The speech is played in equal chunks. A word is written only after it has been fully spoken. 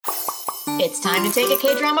It's time to take a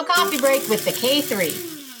K-drama coffee break with the K3.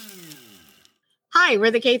 Hi,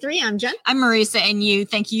 we're the K3. I'm Jen. I'm Marisa, and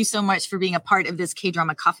thank you so much for being a part of this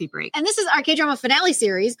K-drama coffee break. And this is our K-drama finale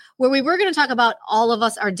series where we were going to talk about All of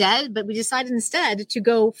Us Are Dead, but we decided instead to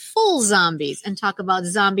go full zombies and talk about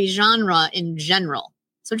zombie genre in general.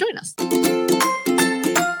 So join us.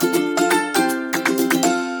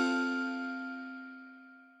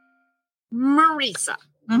 Marisa.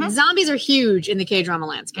 Mm-hmm. Zombies are huge in the K-drama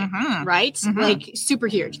landscape, right? Mm-hmm. Like super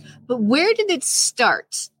huge. But where did it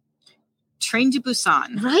start? Train to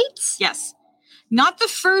Busan. Right? Yes. Not the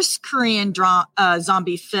first Korean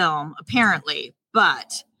zombie film, apparently,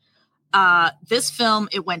 but this film,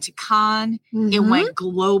 it went to Cannes. Mm-hmm. It went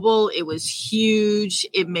global. It was huge.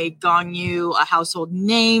 It made Gongyu a household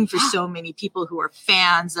name for so many people who are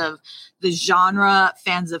fans of the genre,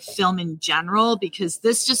 fans of film in general, because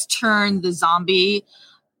this just turned the zombie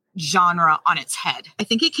genre on its head. I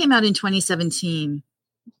think it came out in 2017.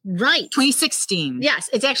 Right. 2016. Yes,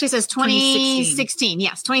 it actually says 2016.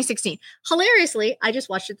 Yes, 2016. Hilariously, I just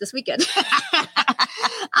watched it this weekend.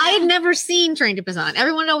 I had never seen Train to Busan.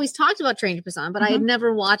 Everyone always talked about Train to Busan, but I had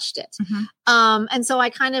never watched it. And so I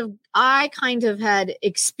kind of had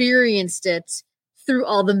experienced it through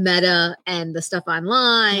all the meta and the stuff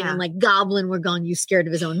online and like Goblin, we're gone, you scared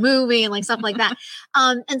of his own movie and like stuff like that.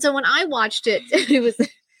 And so when I watched it, it was...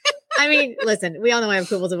 I mean, listen, we all know I have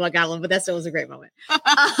quibbles about Goblin, but that still was a great moment. So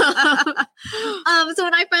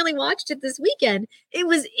when I finally watched it this weekend, it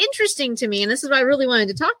was interesting to me, and this is what I really wanted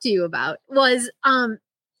to talk to you about, was how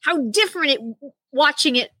different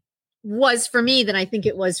watching it was for me than I think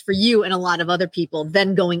it was for you and a lot of other people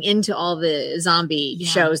than going into all the zombie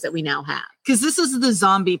shows that we now have. Because this is the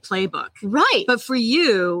zombie playbook. Right. But for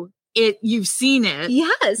you, you've seen it.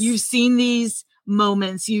 Yes. You've seen these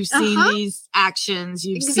moments, you've seen these actions,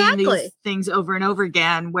 you've seen these things over and over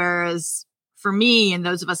again, whereas for me and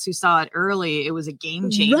those of us who saw it early, it was a game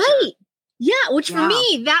changer. Right. Yeah, which for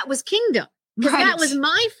me, that was Kingdom. Because that was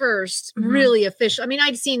my first really official. I mean,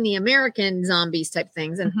 I'd seen the American zombies type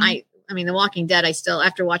things, and I mean, The Walking Dead, I still,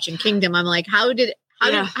 after watching Kingdom, I'm like, how did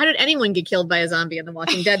anyone get killed by a zombie in The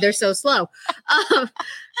Walking Dead? They're so slow.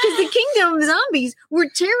 Because the Kingdom zombies were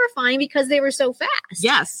terrifying because they were so fast.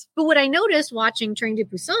 Yes. But what I noticed watching Train to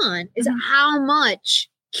Busan is how much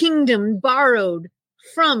Kingdom borrowed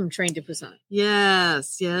from Train to Busan.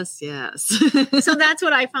 Yes. So that's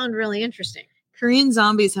what I found really interesting. Korean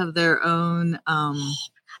zombies have their own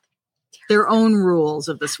rules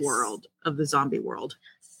of this world, of the zombie world.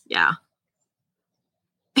 Yeah.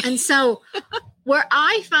 And so where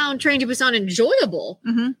I found Train to Busan enjoyable,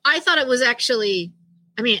 I thought it was actually,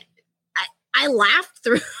 I mean, I laughed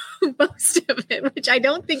through most of it, which I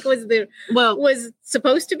don't think was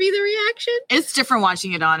supposed to be the reaction. It's different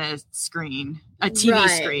watching it on a screen, a TV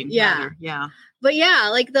screen. Yeah. Rather. Yeah. But yeah,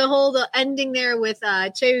 like the ending there with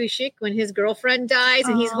Choi Woo-shik when his girlfriend dies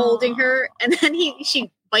and he's holding her and then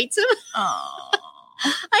she bites him.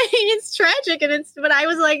 I mean, it's tragic but I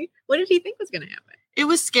was like, what did he think was going to happen? It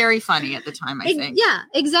was scary funny at the time, I think. Yeah,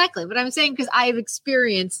 exactly. But I'm saying because I've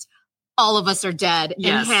experienced All of Us Are Dead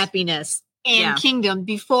and Happiness and Kingdom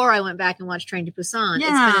before I went back and watched Train to Busan.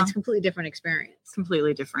 Yeah. It's been a completely different experience.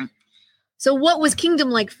 Completely different. So what was Kingdom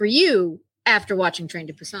like for you after watching Train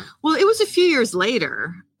to Busan? Well, it was a few years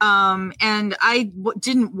later. And I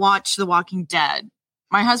didn't watch The Walking Dead.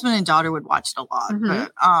 My husband and daughter would watch it a lot.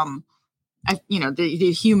 But,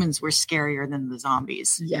 the humans were scarier than the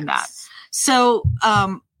zombies in that. So,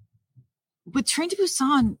 with Train to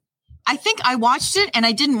Busan, I think I watched it and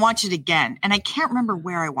I didn't watch it again. And I can't remember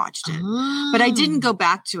where I watched it, but I didn't go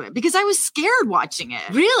back to it because I was scared watching it.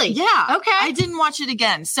 Really? Yeah. Okay. I didn't watch it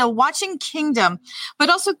again. So watching Kingdom, but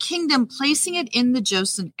also Kingdom, placing it in the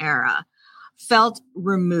Joseon era felt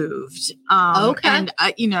removed. And,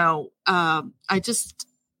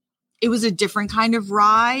 it was a different kind of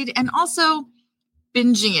ride and also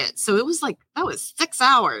binging it. So it was like, that was 6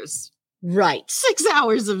 hours. Right. 6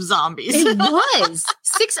 hours of zombies. It was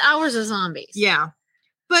 6 hours of zombies. Yeah.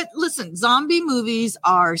 But listen, zombie movies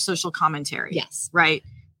are social commentary. Yes. Right.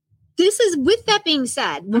 With that being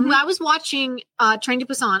said, when I was watching Train to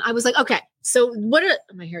Busan, I was like, okay, so what are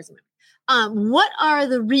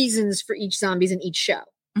the reasons for each zombies in each show?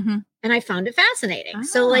 And I found it fascinating.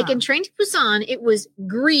 So like in Train to Busan, it was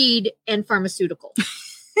greed and pharmaceutical.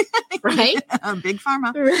 Right? Big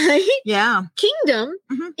pharma. Right? Yeah. Kingdom,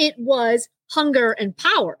 it was hunger and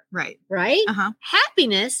power. Right. Right?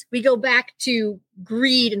 Happiness, we go back to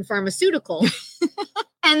greed and pharmaceutical.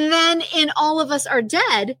 And then in All of Us Are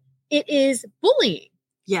Dead, it is bullying.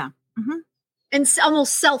 Yeah. And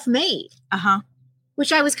almost self-made.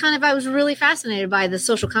 which I was really fascinated by the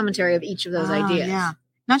social commentary of each of those ideas. Yeah.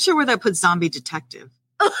 Not sure where that puts Zombie Detective.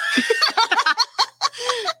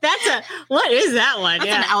 What is that one? That's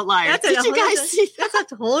an outlier. Did you guys see that?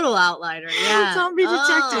 That's a total outlier. Yeah. Zombie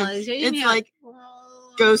Detective. It's like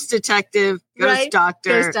Ghost Detective, Ghost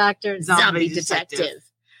Doctor, Zombie Detective.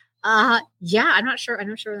 Yeah, I'm not sure where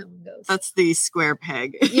that one goes. That's the square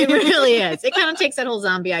peg. It really is. It kind of takes that whole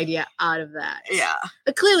zombie idea out of that. Yeah.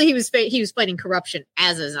 But clearly he was fighting corruption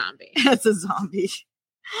as a zombie. As a zombie.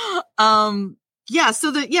 So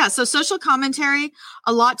social commentary,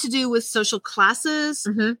 a lot to do with social classes,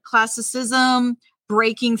 classicism,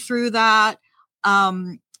 breaking through that.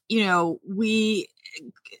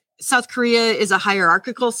 South Korea is a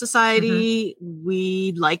hierarchical society.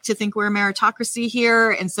 We like to think we're a meritocracy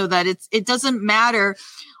here. And so that it doesn't matter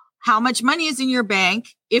how much money is in your bank.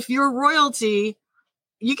 If you're royalty,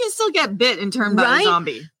 you can still get bit and turned by a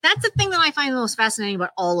zombie. That's the thing that I find the most fascinating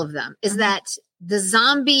about all of them is that the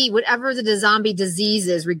zombie, whatever the zombie disease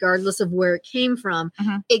is, regardless of where it came from,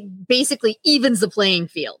 it basically evens the playing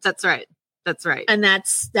field. That's right. And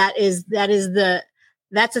that's the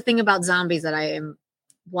thing about zombies that I am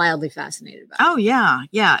wildly fascinated by. Oh yeah.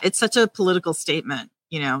 Yeah. It's such a political statement,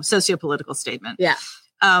 socio-political statement. Yeah.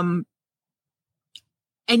 And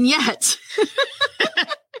yet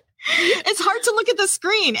it's hard to look at the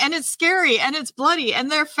screen and it's scary and it's bloody and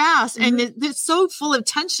they're fast and it's so full of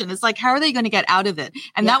tension. It's like, how are they going to get out of it?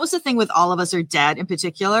 And that was the thing with All of Us Are Dead in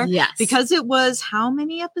particular. Yes. Because it was how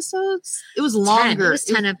many episodes? It was longer. It was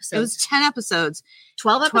 10 episodes. It was 10 episodes.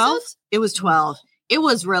 12 episodes? It was 12. It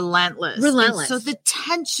was relentless. And so the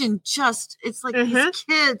tension it's like these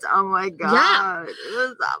kids. Oh my God. It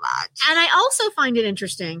was so much. And I also find it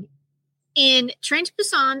interesting in Train to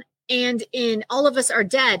Busan and in All of Us Are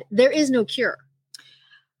Dead, there is no cure.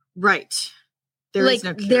 Right. There is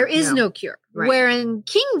no cure. There is no cure. Right. Where in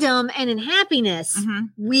Kingdom and in Happiness,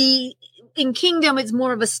 in Kingdom, it's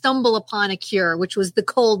more of a stumble upon a cure, which was the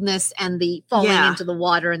coldness and the falling into the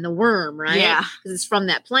water and the worm, right? Yeah. Because it's from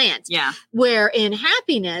that plant. Yeah. Where in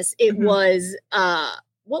Happiness, it was,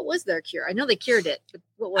 what was their cure? I know they cured it, but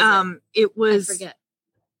what was it? It was, I forget.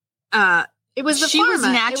 It was the she was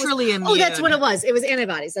naturally immune. Oh, that's what it was. It was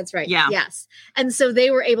antibodies. That's right. Yeah. Yes. And so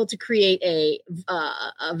they were able to create a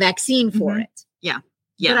vaccine for it. Yeah.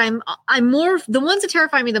 Yeah. But I'm more, the ones that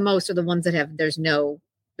terrify me the most are the ones that have, there's no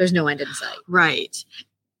end in sight. Right.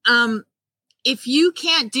 If you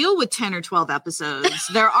can't deal with 10 or 12 episodes,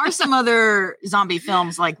 there are some other zombie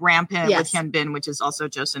films like Rampant with Hyun Bin, which is also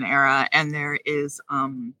Joseon era. And there is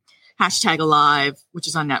 #Alive, which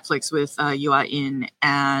is on Netflix with Yoo In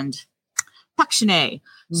and Park Shin-hye.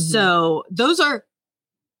 So those are,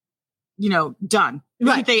 done.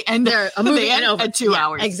 Right. They end at 2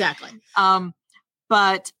 hours. Exactly.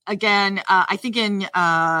 But again, I think in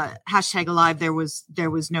 #Alive there was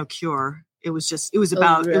no cure. It was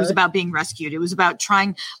about being rescued. It was about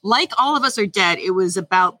trying, like All of Us Are Dead. It was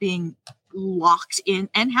about being locked in,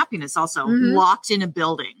 and Happiness also locked in a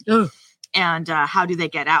building. And how do they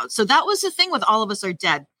get out? So that was the thing with All of Us Are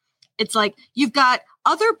Dead. It's like you've got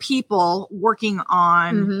other people working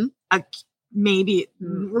on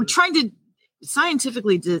we're trying to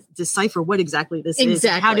scientifically decipher what exactly this is.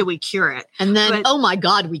 And how do we cure it? And then, oh my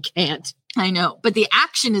God, we can't. I know. But the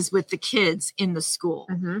action is with the kids in the school.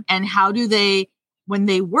 And how do they, when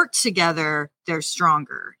they work together, they're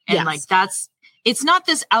stronger. And it's not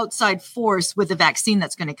this outside force with a vaccine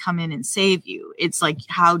that's going to come in and save you. It's like,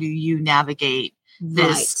 how do you navigate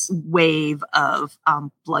this wave of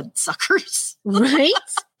bloodsuckers? Right.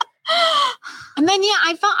 And then,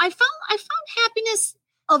 I found Happiness.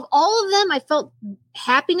 Of all of them, I felt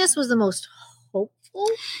Happiness was the most hopeful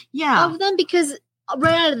of them, because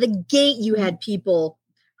right out of the gate, you had people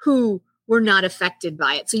who were not affected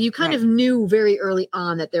by it. So you kind of knew very early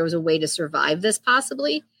on that there was a way to survive this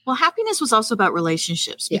possibly. Well, Happiness was also about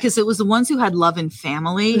relationships, because it was the ones who had love and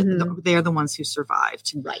family. They're the ones who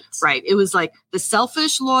survived. Right. It was like the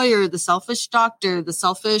selfish lawyer, the selfish doctor, the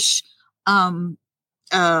selfish wannabe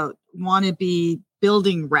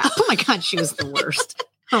building rep. Oh my God, she was the worst.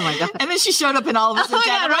 Oh my God. And then she showed up in All of Us Are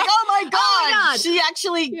Dead. I'm like, oh my God. She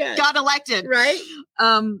actually got elected. Right.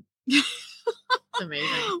 It's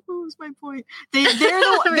amazing. What was my point? They're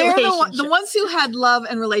the ones who had love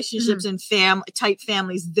and relationships and tight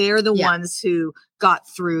families. They're the ones who got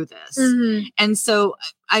through this. And so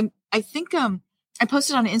I think I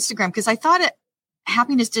posted on Instagram because I thought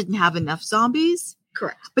Happiness didn't have enough zombies.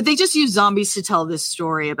 Correct. But they just used zombies to tell this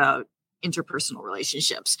story about interpersonal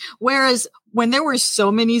relationships. Whereas when there were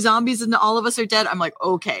so many zombies and All of Us Are Dead, I'm like,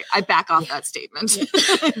 okay, I back off that statement.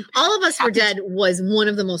 All of Us Were Dead was one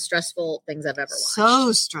of the most stressful things I've ever watched.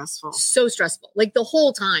 So stressful. So stressful. Like the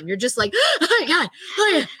whole time, you're just like, oh my God.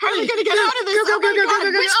 Oh my God. How are we going to get out of this? Go.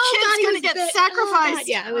 Which kid's going to get sacrificed?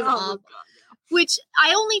 Yeah, it was awful. Which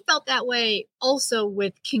I only felt that way also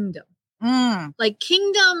with Kingdom. Like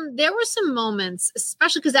Kingdom, there were some moments,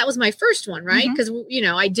 especially because that was my first one, right? Because,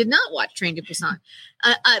 I did not watch Train to Busan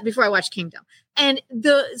before I watched Kingdom. And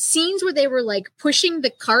the scenes where they were like pushing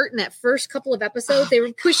the cart in that first couple of episodes, they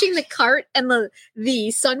were pushing the cart and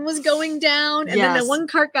the sun was going down. And then the one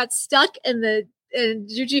cart got stuck and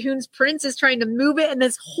Ju Ji-hoon's prince is trying to move it. And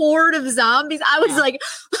this horde of zombies, I was like,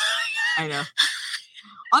 I know.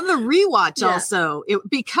 On the rewatch also,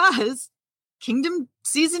 because Kingdom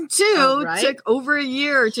season 2 took over a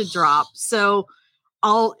year to drop. So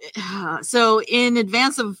in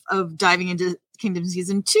advance of diving into Kingdom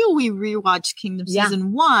season 2, we rewatched Kingdom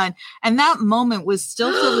season 1, and that moment was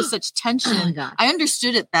still filled with such tension. Oh my God. I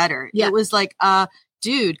understood it better. Yeah. It was like,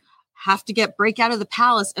 dude, have to break out of the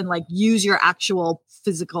palace and like use your actual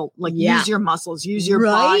physical, like use your muscles, use your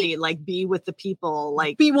body, like be with the people,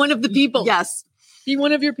 like be one of the people. Yes. Be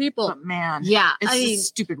one of your people. But man, yeah, it's a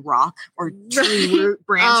stupid rock or tree root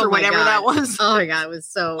branch or whatever that was. Oh my God, it was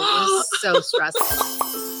so stressful.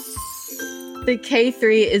 The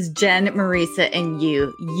K3 is Jen, Marisa, and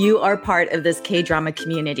you. You are part of this K-drama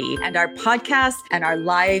community, and our podcast and our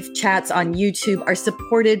live chats on YouTube are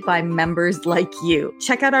supported by members like you.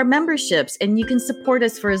 Check out our memberships, and you can support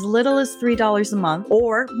us for as little as $3 a month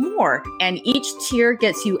or more. And each tier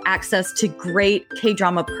gets you access to great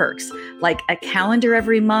K-drama perks, like a calendar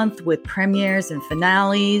every month with premieres and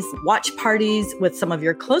finales, watch parties with some of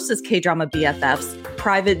your closest K-drama BFFs,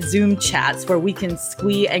 private Zoom chats where we can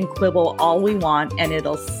squee and quibble all we want and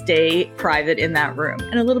it'll stay private in that room,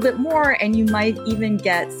 and a little bit more, and you might even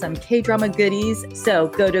get some K-drama goodies. So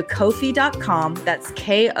go to Ko-fi.com, that's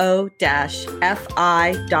KO-FI.com/the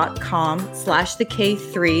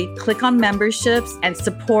K3, click on memberships and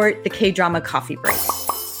support the K-drama coffee break.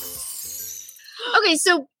 Okay,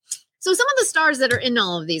 so some of the stars that are in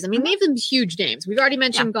all of these, I mean, they have some huge names. We've already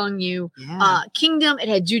mentioned Gong Yoo. Kingdom, it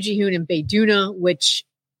had Ju Ji-hoon and Bae Doona, which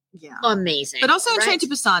amazing. But also in Train to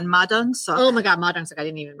Busan, Ma Dong-seok. Oh my God, Ma Dong-seok, I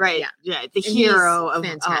didn't even. The and hero of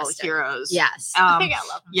all heroes. Yes. I think I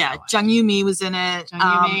love him. Yeah, Jung Yoo-mi was in it.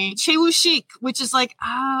 Chae Woo-sik, which is like,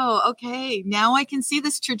 oh, okay, now I can see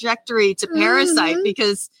this trajectory to Parasite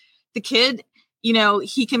because the kid,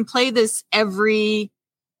 he can play this every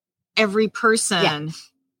person,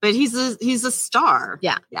 but he's a star.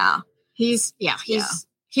 He's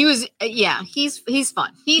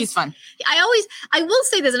fun. He's fun. I will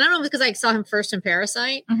say this, and I don't know because I saw him first in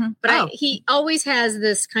Parasite, but he always has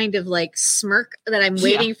this kind of like smirk that I'm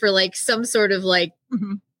waiting for like some sort of like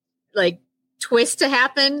twist to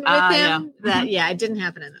happen with him. That it didn't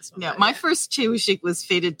happen in this one. No, my first Chae Woo-sik was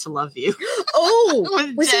Fated to Love You.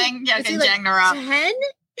 Oh, with Jang Nara. 10?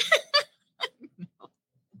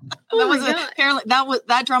 Apparently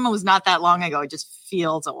that drama was not that long ago. It just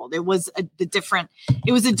feels old. It was a different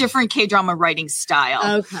K-drama writing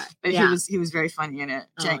style. Okay, but he was very funny in it,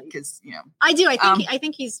 because I do. I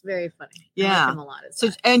think he's very funny. I like him a lot.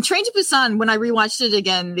 And Train to Busan, when I rewatched it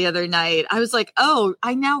again the other night, I was like, oh,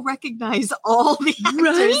 I now recognize all the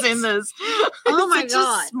actors in this. Oh my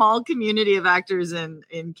God, a small community of actors in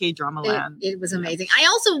K-drama land. It was amazing.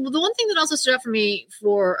 The one thing that also stood out for me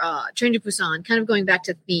for Train to Busan, kind of going back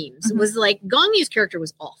to themes, was like Gong Yoo's character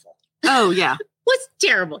was awful. Oh yeah. Was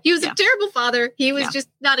terrible. He was a terrible father. He was just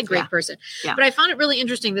not a great person. Yeah. But I found it really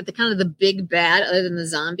interesting that the big bad, other than the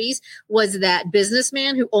zombies, was that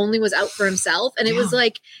businessman who only was out for himself. And it was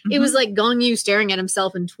like it was like Gong Yoo staring at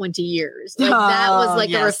himself in 20 years. Like that was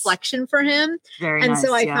like a reflection for him. Very and nice,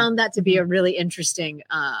 so I found that to be a really interesting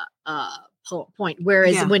point.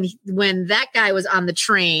 Whereas when that guy was on the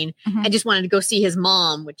train and just wanted to go see his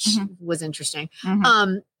mom, which was interesting,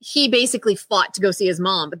 he basically fought to go see his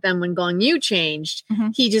mom. But then when Gong Yoo changed,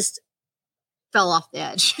 he just fell off the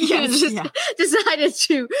edge. Decided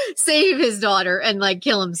to save his daughter and like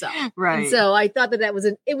kill himself. Right. And so I thought that was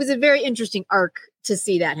a very interesting arc to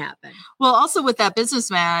see that happen. Well, also with that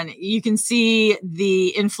businessman, you can see the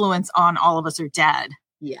influence on All of Us Are Dead.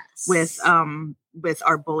 Yes. With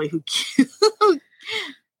our bully who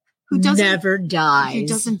never dies. Who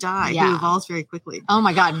doesn't die. Yeah. Who evolves very quickly. Oh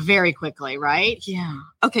my God, very quickly, right? Yeah.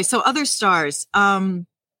 Okay, so other stars.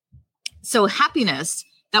 So Happiness,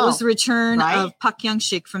 that was the return of Park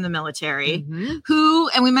Young-sik from the military, who,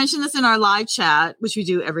 and we mentioned this in our live chat, which we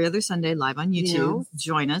do every other Sunday live on YouTube.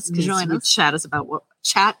 Join us, because we chat us about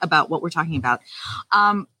chat about what we're talking about.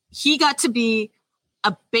 He got to be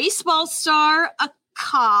a baseball star, a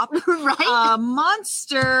cop, Right? a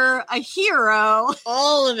monster, a hero.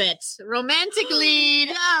 All of it. Romantic lead.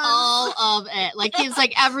 Yes. All of it. Like he's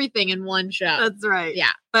like everything in one show. That's right. Yeah.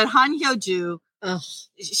 But Han Hyo-ju, Ugh.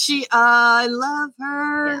 I love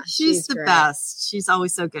her. Yeah, she's the great. best. She's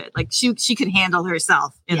always so good. Like she could handle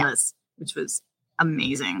herself in this, which was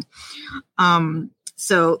amazing.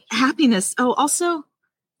 So happiness. Oh, also,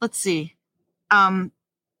 let's see.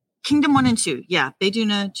 Kingdom 1 and 2. Yeah.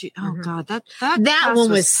 Baeduna. Oh God, that That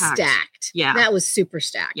one was packed. stacked. Yeah. That was super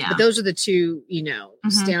stacked. Yeah. But those are the two,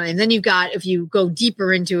 stand. And then you've got, if you go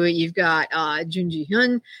deeper into it, you've got Jun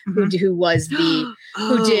Ji-hyun, who was who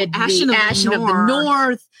did Ashen of the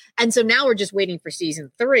North. And so now we're just waiting for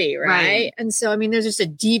season 3, right? And so, I mean, there's just a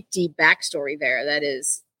deep, deep backstory there that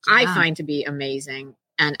is, I find to be amazing.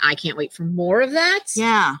 And I can't wait for more of that.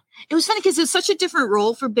 Yeah. It was funny because it was such a different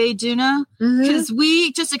role for Baeduna because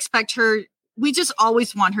we just expect her, we just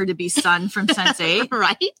always want her to be Sun from Sense8.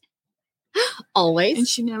 Right? Always. And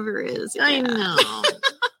she never is. I know.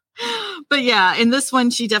 But yeah, in this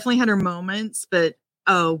one, she definitely had her moments. But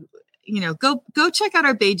go check out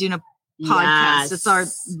our Baeduna podcast. Yes. It's our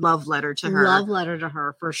love letter to her. Love letter to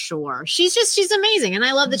her for sure. She's amazing. And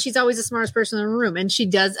I love that she's always the smartest person in the room. And she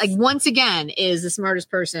does, like, once again, is the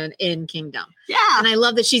smartest person in Kingdom. Yeah. And I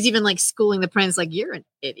love that she's even like schooling the prince, like, you're an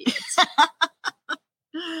idiot.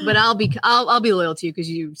 But I'll be loyal to you because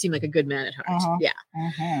you seem like a good man at heart. Yeah.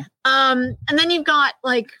 And then you've got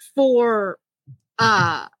like 4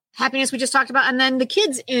 happiness we just talked about, and then the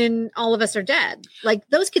kids in All of Us Are Dead. Like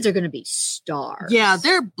those kids are going to be stars. Yeah,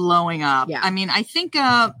 they're blowing up. Yeah. I mean, I think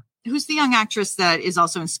who's the young actress that is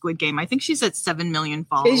also in Squid Game? I think she's at 7 million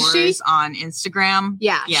followers on Instagram.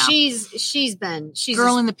 Yeah. She's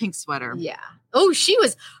girl in the pink sweater. Yeah. Oh,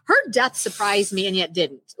 her death surprised me and yet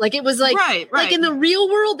didn't. Like it was like, right. Like in the real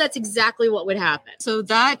world, that's exactly what would happen. So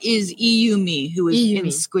that is Iyumi, who is in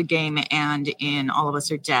Squid Game and in All of Us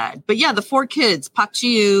Are Dead. But yeah, the 4 kids, Park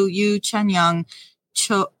Ji-woo, Yoo Chen-young,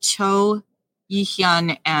 Cho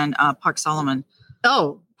Yi-hyun, and Park Solomon.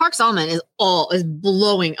 Oh, Park Solomon is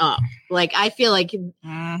blowing up. Like I feel like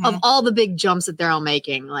of all the big jumps that they're all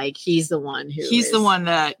making, like he's the one the one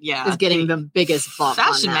that is getting the biggest bump.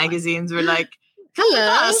 Fashion magazines were like,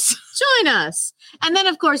 hello, join us. And then,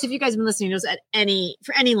 of course, if you guys have been listening to us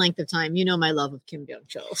for any length of time, you know my love of Kim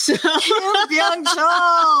Byung-chul. So. Kim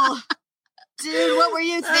Byung-chul. Dude, what were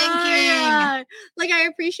you thinking? Like, I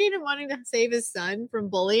appreciate him wanting to save his son from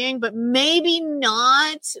bullying, but maybe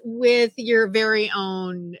not with your very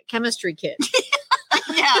own chemistry kid.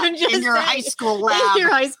 Yeah, in your high school lab. In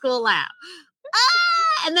your high school lab.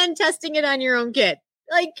 And then testing it on your own kid.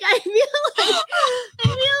 Like, I mean,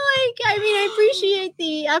 I appreciate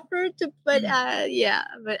the effort, but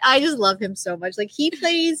I just love him so much. Like, he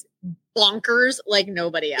plays bonkers like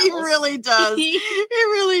nobody else. He really does. He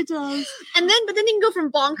really does. But then he can go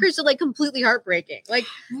from bonkers to like completely heartbreaking. Like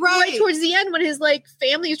right towards the end when his like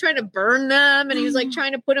family was trying to burn them and he was like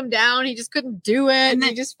trying to put him down. He just couldn't do it. And then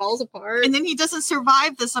he just falls apart. And then he doesn't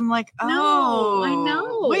survive this. I'm like, no, I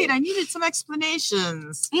know. Wait, I needed some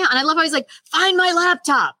explanations. Yeah. And I love how he's like, find my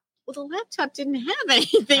laptop. Well, the laptop didn't have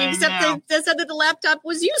anything except they said that the laptop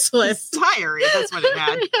was useless. Diary. That's what it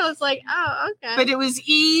had. I was like, oh, okay. But it was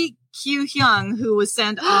Kyu-hyung who was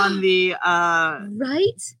sent on the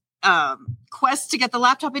quest to get the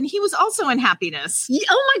laptop, and he was also in happiness.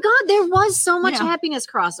 Oh my God, there was so much happiness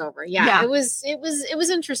crossover. Yeah, it was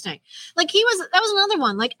interesting. Like that was another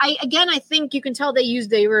one. Like I think you can tell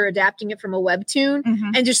they were adapting it from a webtoon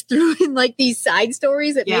and just threw in like these side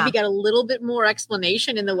stories that maybe got a little bit more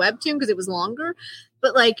explanation in the webtoon because it was longer.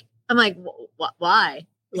 But like, I'm like, why?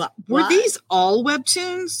 Were these all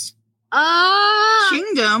webtoons?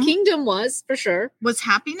 Kingdom was for sure. Was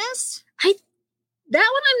happiness? That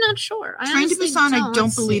one I'm not sure. Train to Busan, I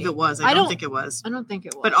don't believe it was. I don't think it was. I don't think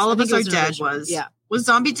it was. But All of Us Are Dead was. Yeah. Was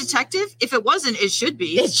Zombie Detective? If it wasn't, it should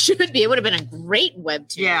be. It should be. It would have been a great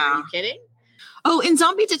webtoon. Yeah. Are you kidding? Oh, in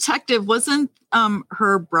Zombie Detective, wasn't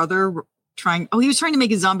her brother he was trying to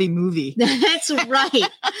make a zombie movie. That's right. Oh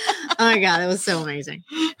my God, that was so amazing.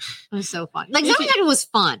 It was so fun. Like Zombie Detective was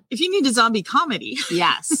fun. If you need a zombie comedy.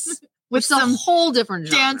 Yes. With some whole different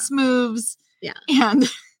genre. Dance moves. Yeah. And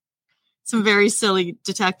some very silly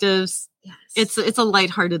detectives. Yes. It's a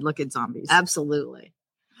lighthearted look at zombies. Absolutely.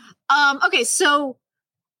 Okay, so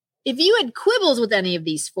if you had quibbles with any of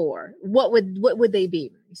these 4, what would they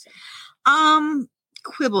be?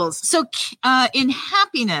 Quibbles. So in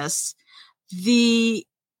happiness, they're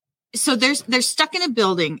stuck in a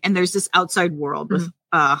building and there's this outside world with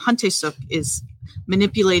Han Tae-suk is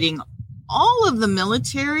manipulating all of the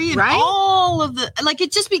military and Right? all of the, like,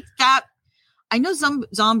 it just be that. I know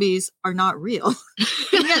zombies are not real,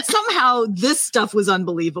 and yet somehow this stuff was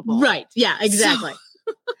unbelievable. Right. Yeah, exactly.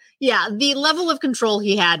 Yeah, the level of control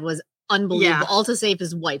he had was unbelievable. All to save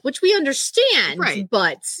his wife, which we understand. Right.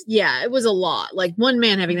 But yeah, it was a lot. Like one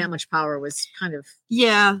man having that much power was kind of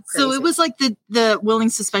Yeah. crazy. So it was like the willing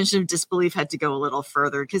suspension of disbelief had to go a little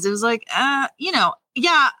further because it was like,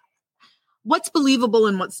 what's believable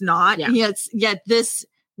and what's not. Yeah. Yet this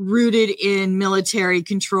rooted in military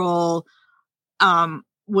control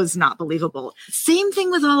was not believable. Same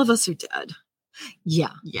thing with All of Us Are Dead.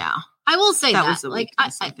 Yeah. Yeah. I will say That that. was the Like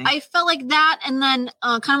weakness, I think. I felt like that, and then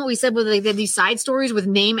kind of what we said with like these side stories with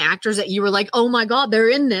name actors that you were like, oh my god, they're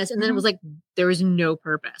in this, and then it was like there was no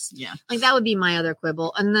purpose. Yeah. Like that would be my other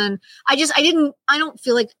quibble. And then I don't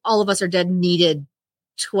feel like All of Us Are Dead needed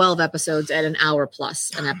 12 episodes at an hour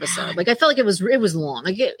plus an episode. Like I felt like it was long.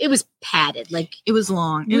 Like it was padded. Like It was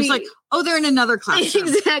long. It was like, oh, they're in another classroom.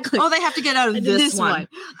 exactly. Oh, they have to get out of this one.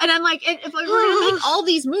 And I'm like, if we're going to make all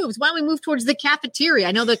these moves, why don't we move towards the cafeteria?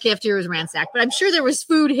 I know the cafeteria was ransacked, but I'm sure there was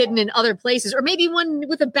food hidden in other places, or maybe one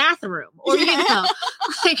with a bathroom, or those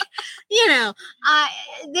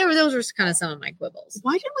were kind of some of my quibbles.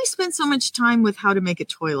 Why did we spend so much time with how to make a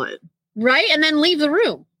toilet? Right, and then leave the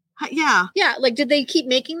room. Yeah. Yeah, like did they keep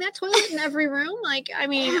making that toilet in every room? Like, I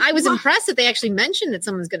mean, I was impressed that they actually mentioned that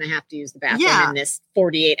someone's going to have to use the bathroom in this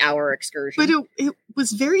 48-hour excursion. But it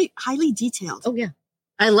was very highly detailed. Oh, yeah.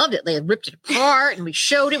 I loved it. They had ripped it apart and we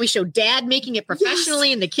showed it. We showed Dad making it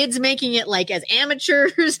professionally and the kids making it like as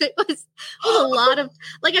amateurs. It was a lot of,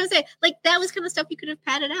 like I was saying, like that was kind of stuff we could have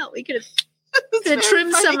padded out. We could have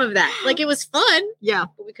trimmed some of that. Like it was fun. Yeah.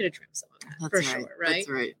 But we could have trimmed some of that That's for right. sure. Right. That's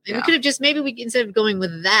right. And we could have just, instead of going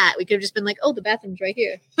with that, we could have just been like, oh, the bathroom's right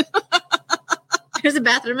here. There's a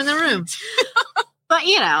bathroom in the room. But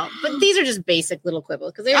these are just basic little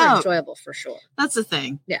quibbles because they were enjoyable for sure. That's the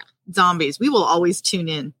thing. Yeah. Zombies. We will always tune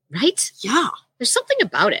in. Right? Yeah. There's something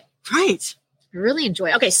about it. Right. I really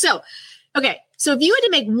enjoy it. Okay. So if you had to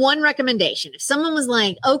make one recommendation, if someone was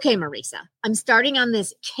like, okay, Marisa, I'm starting on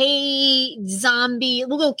this K-zombie,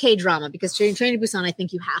 we'll go K-drama because Train to Busan, I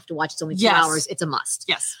think you have to watch. It's only 2 hours. It's a must.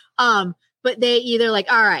 Yes. But they either like,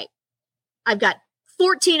 all right, I've got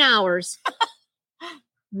 14 hours.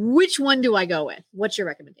 Which one do I go with? What's your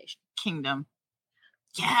recommendation? Kingdom.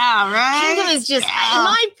 Yeah, right. Kingdom is just, in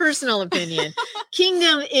my personal opinion,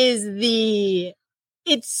 Kingdom is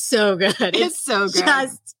it's so good. It's so good.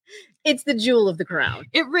 It's the jewel of the crown.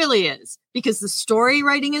 It really is because the story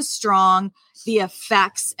writing is strong. The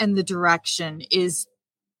effects and the direction is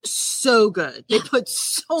so good. They put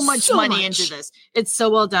so much money into this. It's so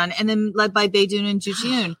well done. And then led by Bae-doon and Joo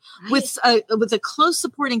Ji-hoon with a close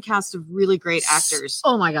supporting cast of really great actors.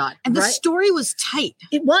 Oh my God. And the story was tight.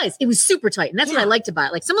 It was super tight. And that's what I liked about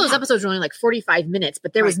it. Like some of those episodes were only like 45 minutes,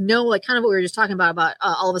 but there was no, like kind of what we were just talking about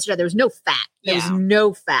All of Us Are Dead. There was no fat. There was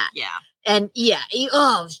no fat. Yeah. And it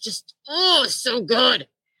was just, so good.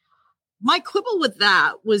 My quibble with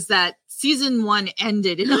that was that season 1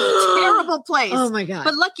 ended in a terrible place. Oh my God.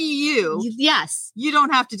 But lucky you. Yes. You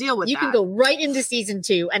don't have to deal with that. You can go right into season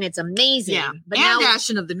 2 and it's amazing. Yeah. But and now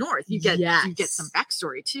Ashen of the North. You get some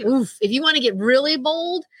backstory too. Oof. If you want to get really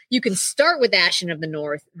bold, you can start with Ashen of the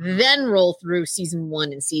North, then roll through season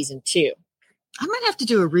 1 and season 2. I might have to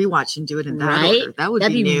do a rewatch and do it in that order.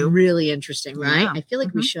 That'd be new. Really interesting, right? Yeah. I feel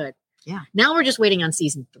like we should. Yeah. Now we're just waiting on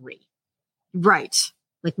season 3. Right.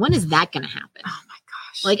 Like, when is that going to happen? Oh my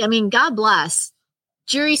gosh. Like, I mean, God bless.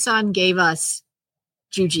 Juri-san gave us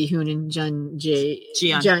Joo Ji-hoon and Jun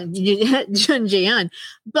Jae-yeon,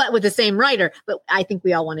 but with the same writer. But I think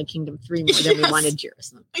we all wanted Kingdom 3 more than we wanted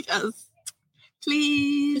Juri-san. Yes.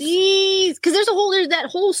 Please. Please. Because that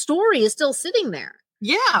whole story is still sitting there.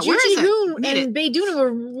 Yeah. Joo Ji-hoon and Bae-doon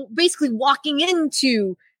were basically walking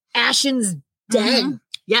into Ashen's den. Mm-hmm.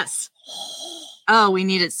 Yes. Oh, we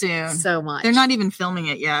need it soon. So much. They're not even filming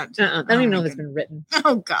it yet. I don't even know if it's been written.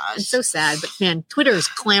 Oh, gosh. It's so sad. But man, Twitter is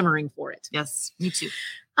clamoring for it. Yes, me too.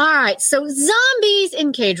 All right. So zombies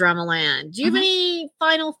in K-drama land. Do you have any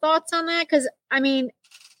final thoughts on that? Because, I mean,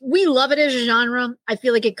 we love it as a genre. I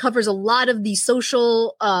feel like it covers a lot of the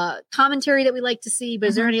social commentary that we like to see. But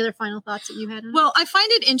is there any other final thoughts that you had on it? Well, I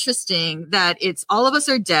find it interesting that it's All of Us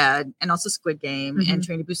Are Dead and also Squid Game and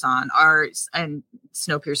Train to Busan and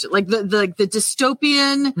Snowpiercer, like the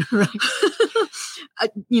dystopian,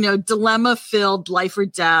 dilemma-filled life or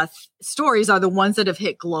death stories are the ones that have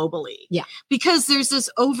hit globally. Yeah. Because there's this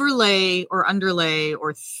overlay or underlay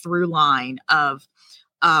or through line of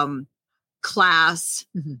class,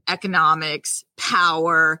 economics,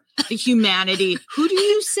 power, the humanity. Who do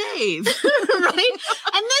you save? Right?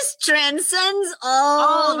 And this transcends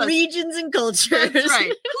all regions and cultures. That's right.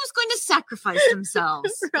 Who's going to sacrifice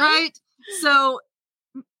themselves? Right? So,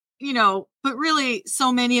 but really,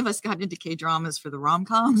 so many of us got into K-dramas for the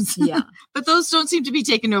rom-coms. Yeah. But those don't seem to be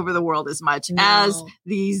taking over the world as much as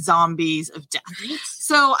these zombies of death. Right.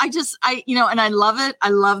 So and I love it. I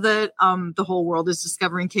love that the whole world is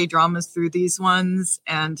discovering K-dramas through these ones,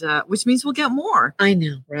 and which means we'll get more. I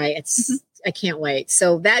know, right? I can't wait.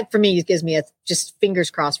 So that for me gives me just fingers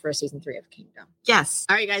crossed for a season 3 of Kingdom. Yes.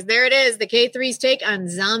 All right, guys, there it is. The K3's take on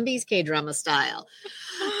zombies K-drama style.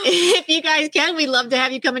 If you guys can, we'd love to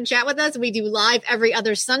have you come and chat with us. We do live every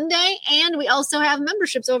other Sunday, and we also have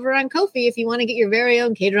memberships over on Ko-fi if you want to get your very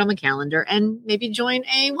own K-drama calendar and maybe join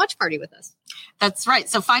a watch party with us. That's right.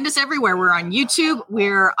 So find us everywhere. We're on YouTube.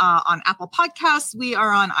 We're on Apple Podcasts. We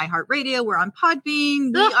are on iHeartRadio. We're on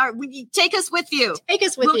Podbean. Take us with you.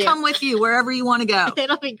 We'll come with you wherever you want to go.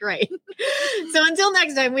 It'll be great. So until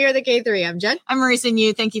next time, we are the K3. I'm Jen. I'm Marisa, and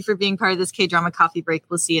you. Thank you for being part of this K-drama coffee break.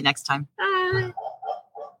 We'll see you next time. Bye.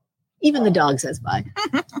 Even the dog says bye.